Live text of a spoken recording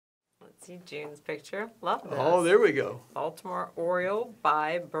See June's picture. Love this. Oh, there we go. Baltimore Oriole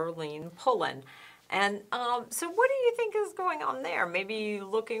by Burline Pullin. And so what do you think is going on there? Maybe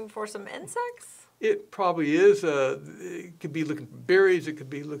looking for some insects? It probably is. It could be looking for berries. It could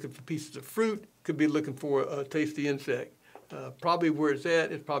be looking for pieces of fruit. It could be looking for a tasty insect. Probably where it's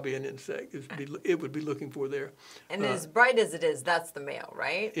at is probably an insect. It would be looking for there. And as bright as it is, that's the male,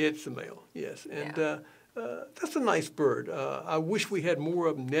 right? It's the male, yes. And Yeah. that's a nice bird. I wish we had more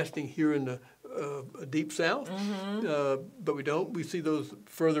of them nesting here in the deep south, but we don't. We see those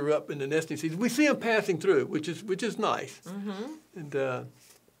further up in the nesting season. We see them passing through, which is nice. And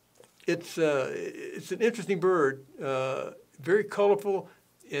it's an interesting bird, very colorful,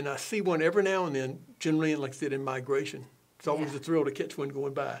 and I see one every now and then. Generally, like I said, in migration. It's always a thrill to catch one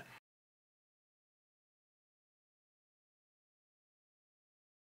going by.